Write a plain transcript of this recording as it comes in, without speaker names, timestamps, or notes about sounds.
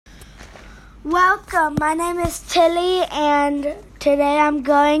Welcome, my name is Tilly, and today I'm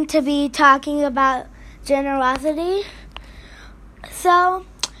going to be talking about generosity. So,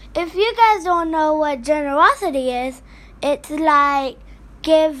 if you guys don't know what generosity is, it's like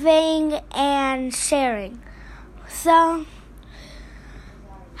giving and sharing. So,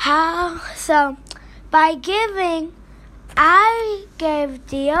 by giving, I gave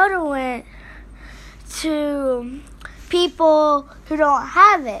deodorant to people who don't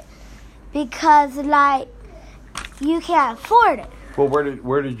have it. Because, you can't afford it. Well,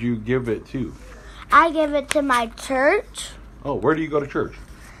 where did you give it to? I give it to my church. Oh, where do you go to church?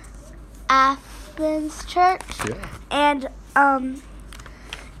 Athens Church. Yeah. And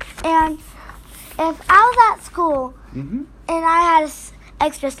if I was at school Mm-hmm. and I had an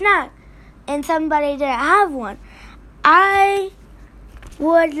extra snack and somebody didn't have one, I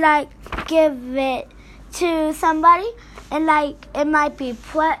would give it to somebody. And it might be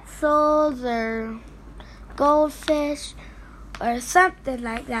pretzels or goldfish or something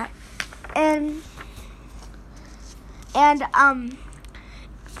like that. And at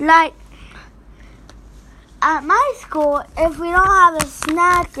my school, if we don't have a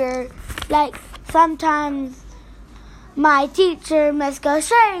snacker, sometimes my teacher, Miss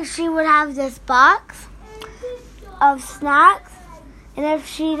Gaucher, she would have this box of snacks. And if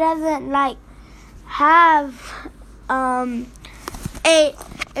she doesn't have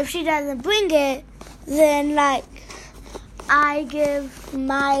if she doesn't bring it, then I give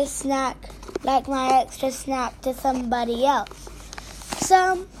my snack, my extra snack, to somebody else.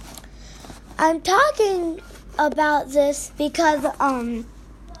 So I'm talking about this because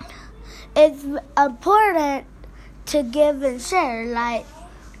it's important to give and share.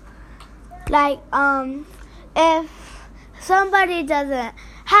 If somebody doesn't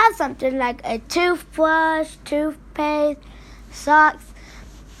have something like a toothbrush, toothpaste, socks,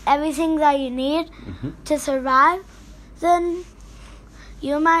 everything that you need to survive, then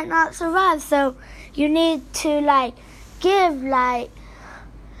you might not survive. So you need to give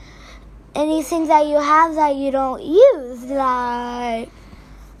anything that you have that you don't use.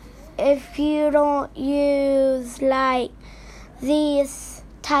 If you don't use these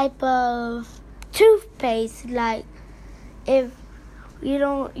type of toothpaste, if you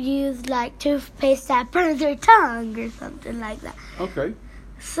don't use toothpaste that burns your tongue or something like that. Okay.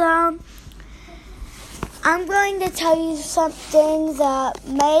 So I'm going to tell you some things that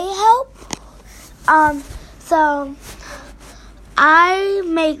may help. So I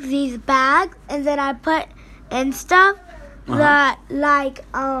make these bags and then I put in stuff that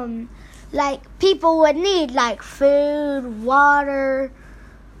people would need, food, water,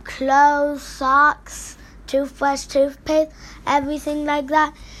 clothes, socks, toothbrush, toothpaste, everything like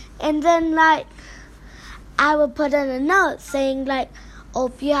that. And then I would put in a note saying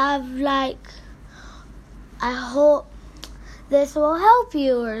hope you have I hope this will help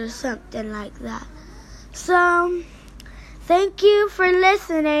you or something like that. So thank you for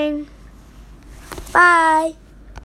listening. Bye.